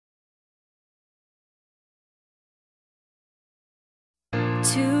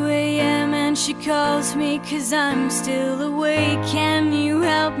2 a.m. and she calls me 'cause I'm still awake. Can you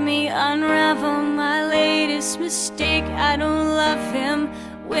help me unravel my latest mistake? I don't love him,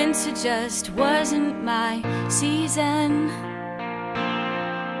 winter just wasn't my season.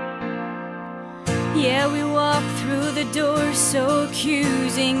 Yeah, we walk through the door so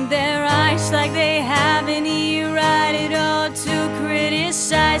accusing, their eyes like they have any right at all to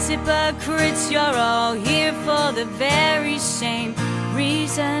criticize. Hypocrites, you're all here for the very same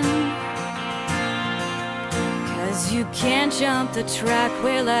reason. 'Cause you can't jump the track,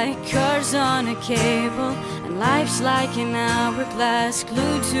 we're like cars on a cable, and life's like an hourglass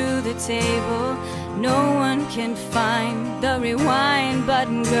glued to the table. No one can find the rewind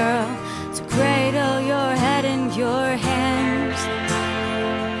button, girl, so cradle your head in your hands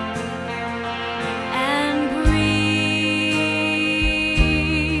and breathe,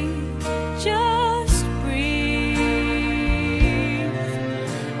 just breathe.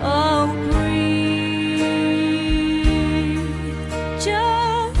 Oh, breathe,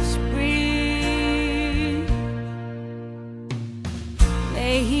 just breathe.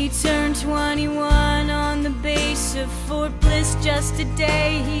 He turned 21 on the base of Fort Bliss just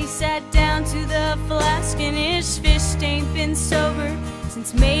today. He sat down to the flask and his fist ain't been sober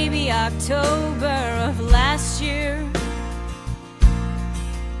since maybe October of last year.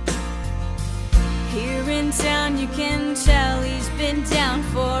 Here in town you can tell he's been down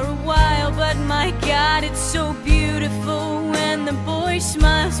for a while, but my God, it's so beautiful when the boy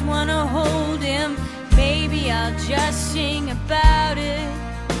smiles. Wanna hold him, maybe I'll just sing about it.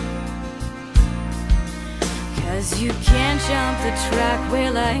 'Cause you can't jump the track,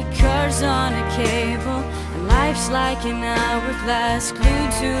 we're like cars on a cable, and life's like an hourglass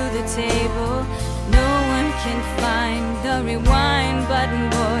glued to the table. No one can find the rewind button,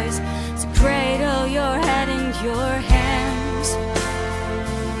 boys, so cradle your head in your hands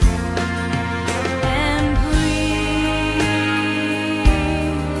and breathe,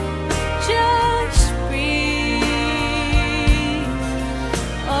 just breathe.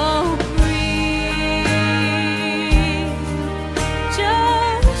 Oh,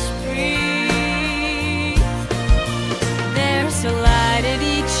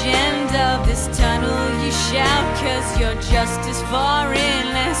 this tunnel you shout, 'cause you're just as far in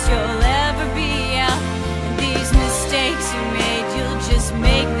as you'll ever be out. And these mistakes you made, you'll just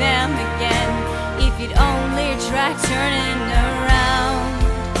make them again if you'd only try turning around.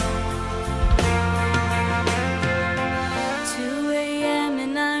 2 a.m.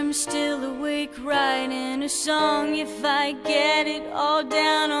 and I'm still awake writing a song. If I get it all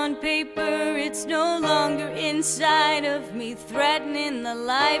down on paper, it's no longer inside of me, threatening the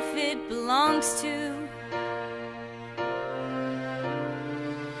life it belongs to.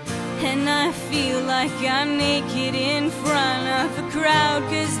 And I feel like I'm naked in front of a crowd,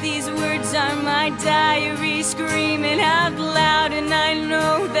 'cause these words are my diary screaming out loud. And I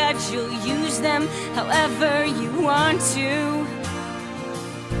know that you'll use them however you want to,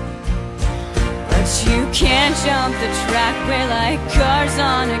 but you can't jump the track, we're like cars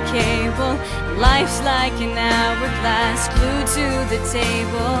on a cable. Life's like an hourglass glued to the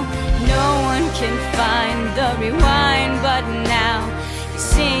table. No one can find the rewind button now,